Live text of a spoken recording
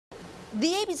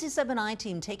The ABC7i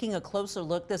team taking a closer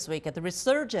look this week at the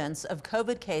resurgence of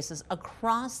COVID cases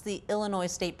across the Illinois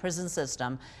state prison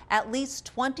system. At least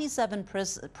 27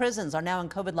 prisons are now in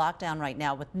COVID lockdown right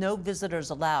now with no visitors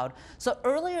allowed. So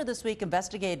earlier this week,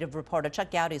 investigative reporter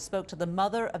Chuck Gowdy spoke to the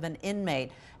mother of an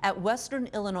inmate at Western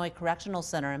Illinois Correctional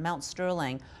Center in Mount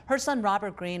Sterling. Her son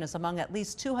Robert Green is among at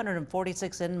least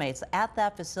 246 inmates at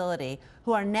that facility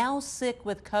who are now sick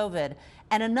with COVID,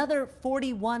 and another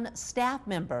 41 staff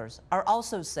members are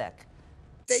also sick.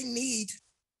 They need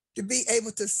to be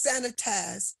able to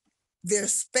sanitize their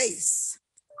space.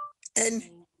 And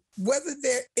whether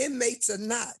they're inmates or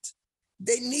not,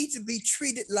 they need to be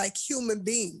treated like human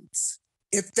beings.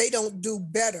 If they don't do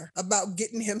better about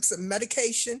getting him some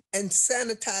medication and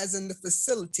sanitizing the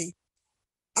facility,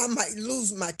 I might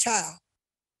lose my child.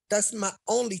 That's my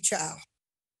only child.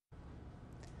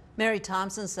 Mary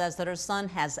Thompson says that her son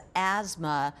has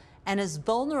asthma and is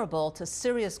vulnerable to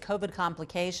serious COVID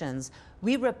complications.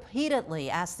 We repeatedly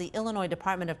asked the Illinois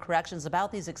Department of Corrections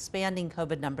about these expanding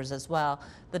COVID numbers as well.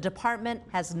 The department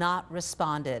has not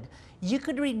responded. You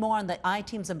could read more on the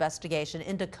I-Team's investigation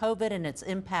into COVID and its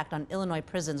impact on Illinois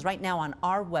prisons right now on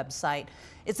our website.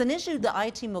 It's an issue the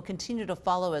I-Team will continue to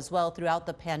follow as well throughout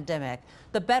the pandemic.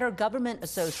 The Better Government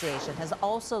Association has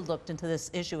also looked into this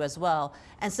issue as well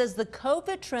and says the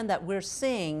COVID trend that we're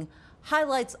seeing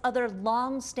highlights other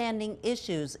long-standing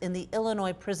issues in the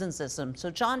Illinois prison system.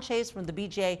 So John Chase from the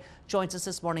BJA joins us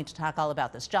this morning to talk all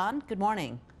about this. John, good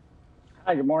morning.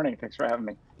 Hi, good morning. Thanks for having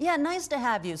me. Yeah, nice to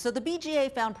have you. So the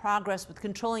BJA found progress with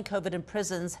controlling COVID in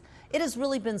prisons. It has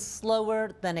really been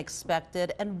slower than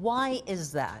expected. And why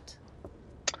is that?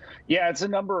 Yeah, it's a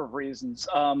number of reasons.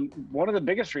 One of the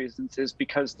biggest reasons is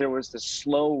because there was this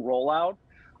slow rollout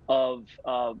of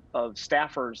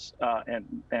staffers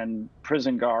and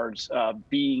prison guards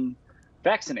being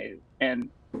vaccinated. And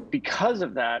because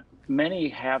of that, many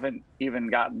haven't even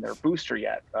gotten their booster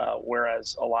yet,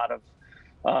 whereas a lot of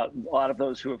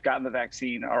those who have gotten the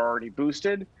vaccine are already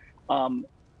boosted.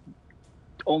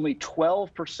 Only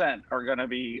 12%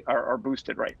 are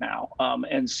boosted right now,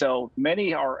 and so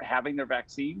many are having their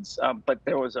vaccines. But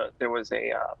there was a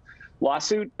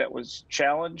lawsuit that was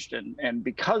challenged, and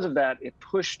because of that, it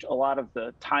pushed a lot of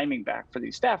the timing back for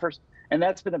these staffers, and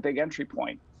that's been a big entry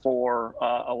point for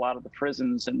a lot of the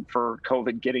prisons, and for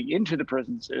COVID getting into the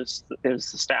prisons is the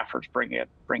staffers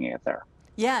bringing it there.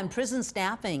 Yeah, and prison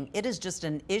staffing, it is just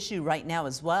an issue right now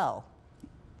as well.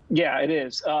 Yeah, it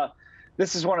is.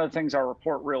 This is one of the things our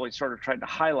report really sort of tried to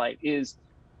highlight is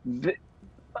that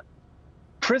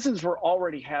prisons were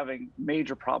already having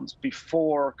major problems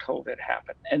before COVID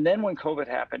happened. And then when COVID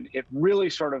happened, it really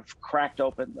sort of cracked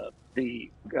open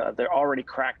the already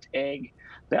cracked egg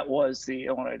that was the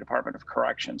Illinois Department of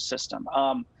Corrections system.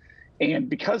 And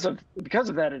because of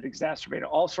that, it exacerbated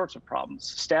all sorts of problems.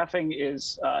 Staffing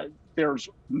is there's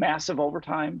massive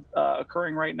overtime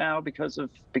occurring right now because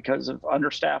of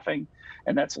understaffing,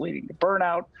 and that's leading to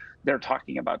burnout. They're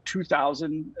talking about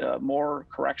 2,000 more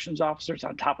corrections officers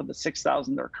on top of the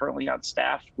 6,000 that are currently on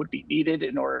staff would be needed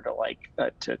in order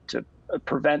to to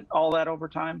prevent all that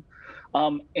overtime.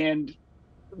 And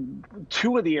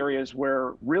two of the areas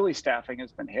where really staffing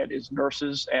has been hit is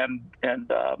nurses and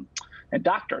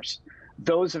doctors.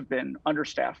 Those have been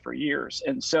understaffed for years,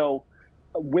 and so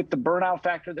with the burnout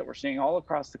factor that we're seeing all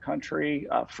across the country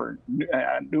for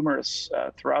numerous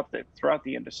throughout the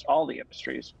industry, all the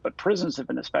industries, but prisons have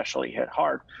been especially hit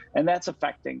hard, and that's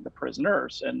affecting the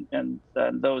prisoners and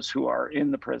those who are in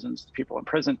the prisons, people in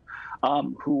prison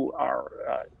who are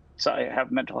have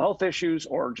mental health issues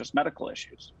or just medical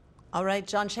issues. All right,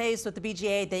 John Chase with the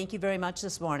BJA, thank you very much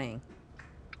this morning.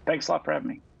 Thanks a lot for having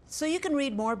me. So you can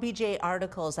read more BJA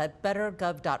articles at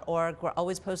bettergov.org. We're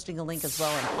always posting a link as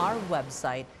well on our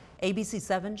website,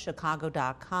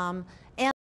 abc7chicago.com.